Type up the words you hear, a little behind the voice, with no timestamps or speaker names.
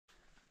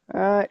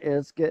Alright,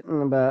 it's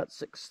getting about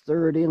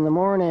 6:30 in the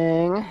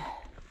morning.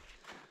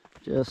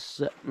 Just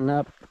setting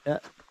up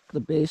at the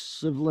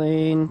base of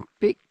Lane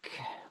Peak,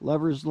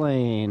 Lover's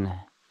Lane.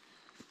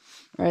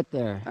 Right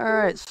there.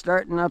 Alright,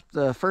 starting up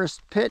the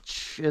first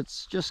pitch.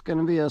 It's just going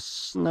to be a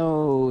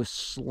snow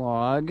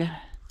slog.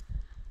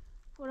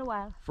 For a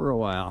while. For a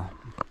while.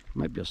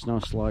 Might be a snow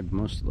slog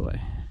most of the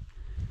way.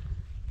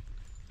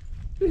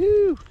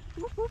 Woohoo!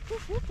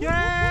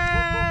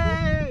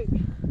 Yay!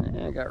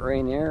 Yeah, got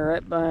Rainier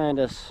right behind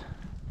us.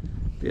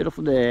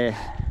 Beautiful day.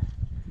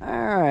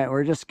 Alright,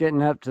 we're just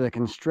getting up to the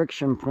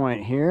constriction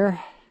point here.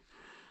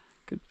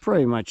 Could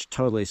pretty much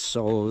totally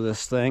solo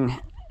this thing.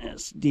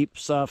 It's deep,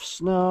 soft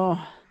snow.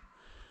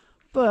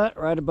 But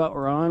right about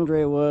where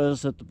Andre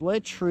was at the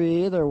blade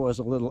tree, there was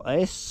a little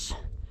ice.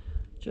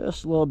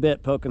 Just a little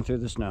bit poking through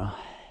the snow.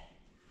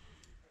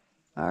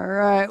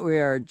 Alright, we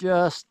are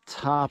just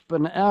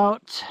topping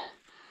out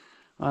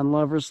on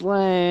Lover's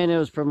Lane. It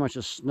was pretty much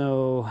a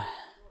snow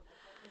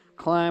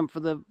climb for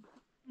the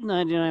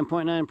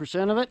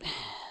 99.9% of it.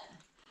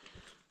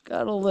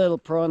 Got a little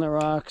pro on the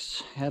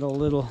rocks. Had a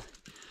little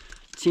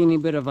teeny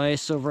bit of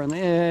ice over on the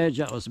edge.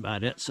 That was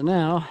about it. So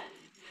now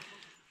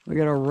we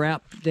got to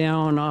wrap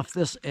down off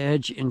this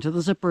edge into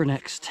the zipper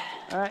next.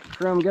 All right,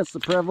 Chrome gets the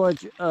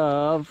privilege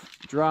of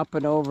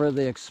dropping over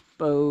the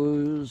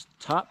exposed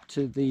top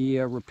to the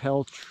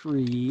rappel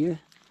tree.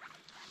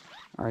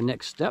 Our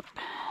next step,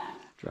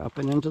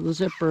 dropping into the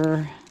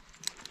zipper.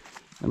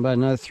 About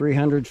another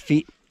 300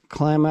 feet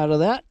climb out of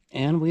that,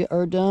 and we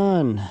are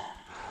done.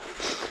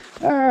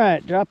 All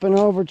right, dropping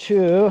over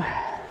to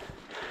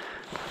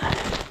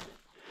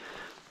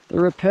the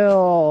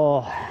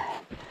rappel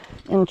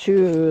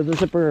into the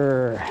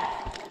zipper.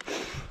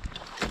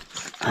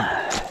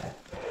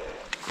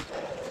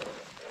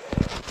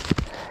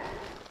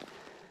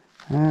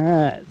 All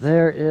right,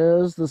 there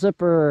is the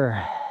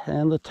zipper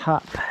and the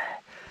top.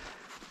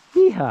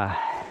 Yeehaw.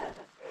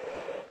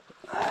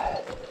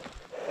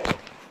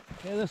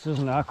 Okay, this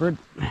isn't awkward.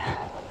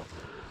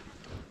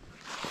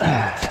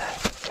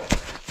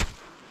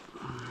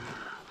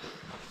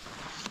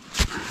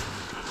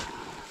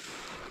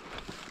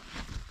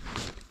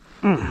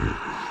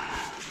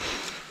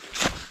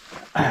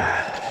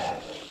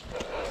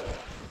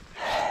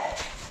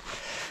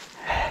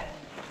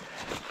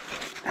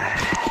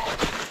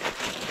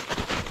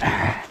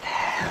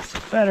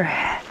 Better.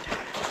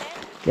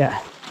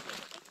 Yeah.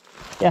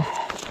 Yeah.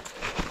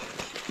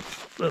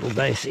 A little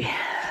dicey.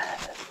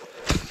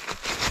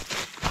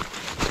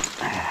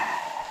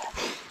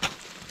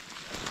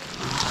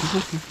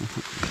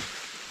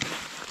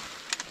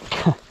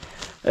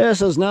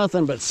 This is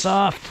nothing but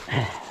soft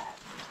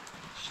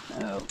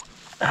snow.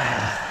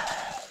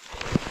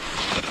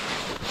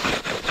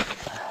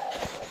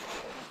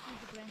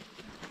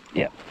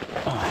 Yep.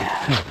 Oh,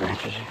 yeah. There's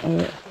branches.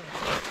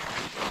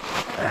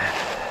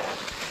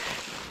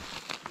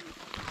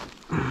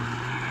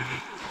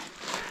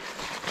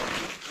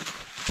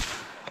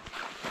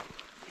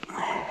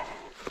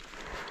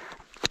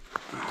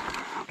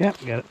 Yep,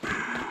 got it.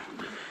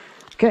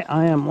 Okay,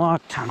 I am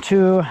locked on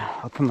two.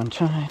 I'll come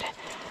inside.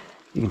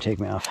 You can take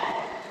me off.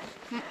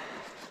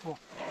 Oh.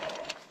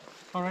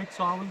 All right,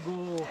 so I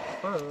will go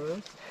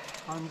first.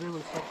 Andre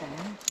will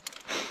second.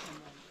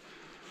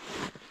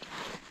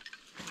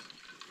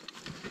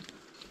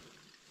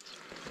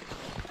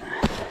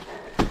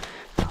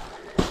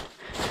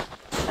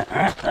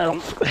 Alright,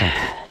 that'll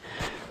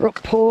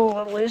rope pull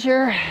a little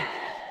easier.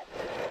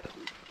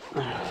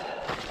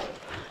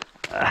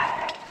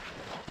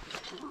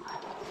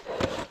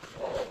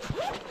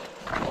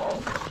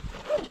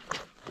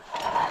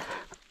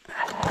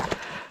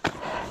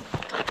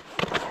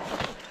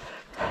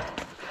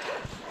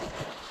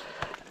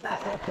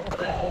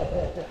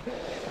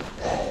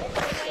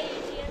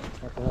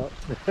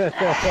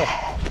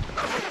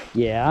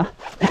 Yeah.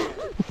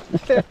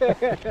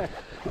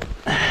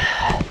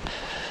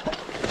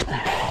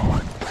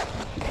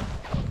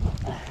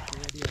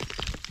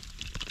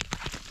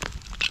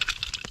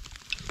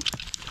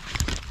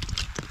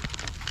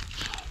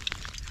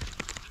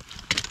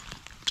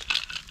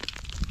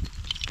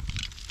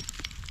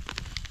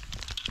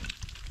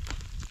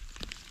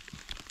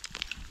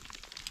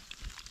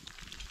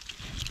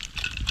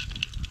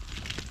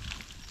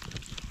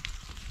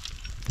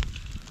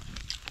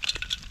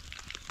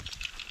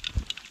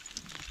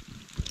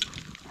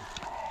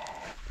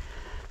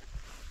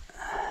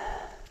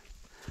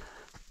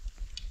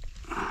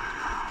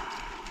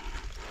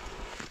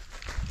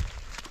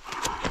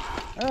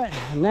 All right,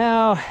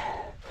 now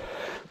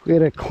we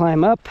gotta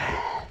climb up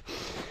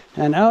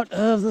and out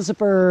of the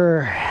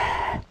zipper.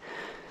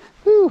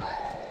 Whew.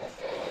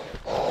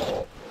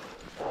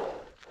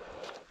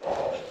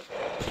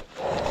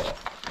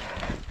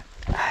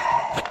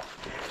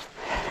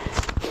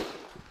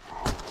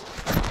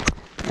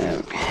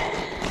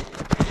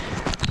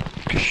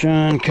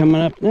 Sean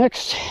coming up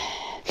next.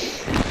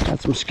 Got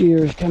some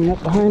skiers coming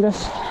up behind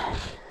us.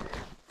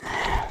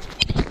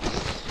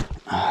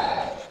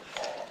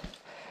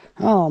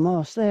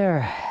 Almost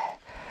there.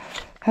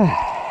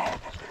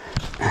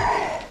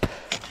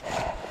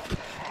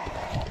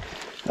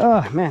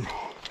 Oh man,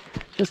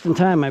 just in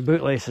time my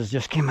boot laces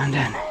just came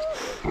undone.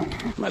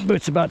 My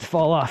boot's about to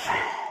fall off.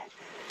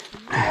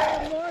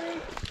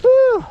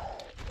 Woo!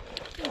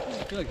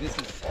 I feel like this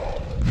is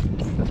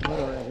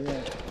little right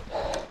here.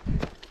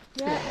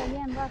 Yeah,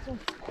 again, lots of.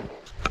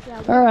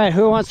 Yeah, All right,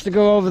 who wants to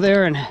go over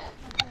there and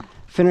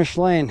finish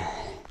lane?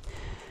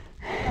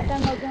 but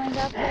then we're going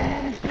up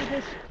and then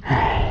this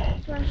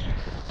first.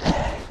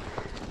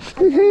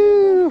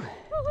 Woohoo!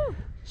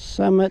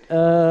 Summit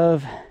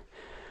of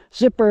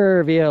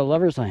Zipper via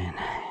Lover's Lane.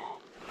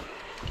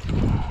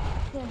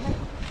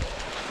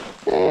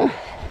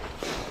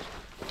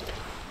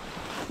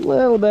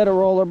 Little bit of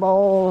roller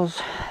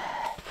balls.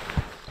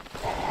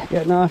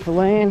 Getting off the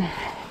lane.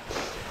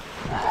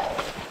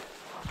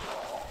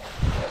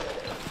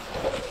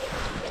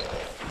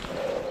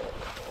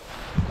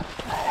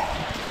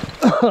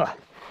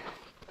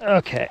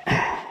 Okay.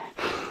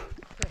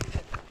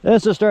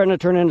 This is starting to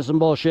turn into some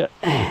bullshit.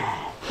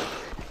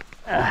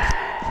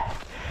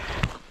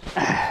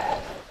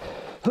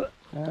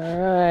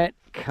 Alright,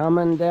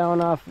 coming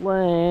down off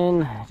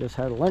lane. Just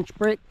had a lunch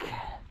break.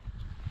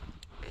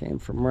 Came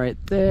from right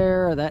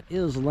there. That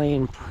is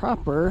lane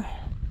proper.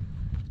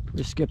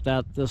 We skipped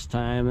out this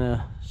time.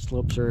 The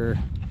slopes are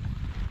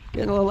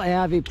getting a little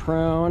avy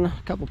prone.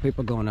 A couple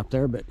people going up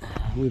there, but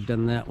we've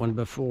done that one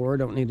before.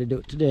 Don't need to do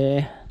it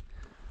today.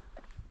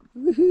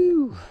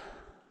 Woohoo!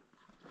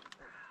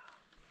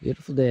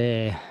 Beautiful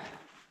day.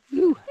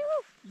 Woo.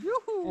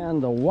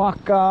 And the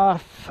walk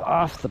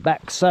off the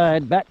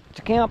backside back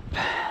to camp.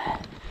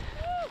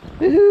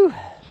 Woohoo!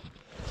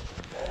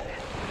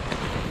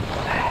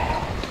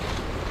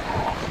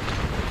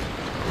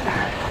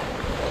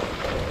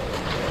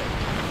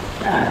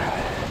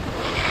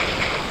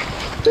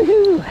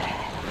 Woohoo!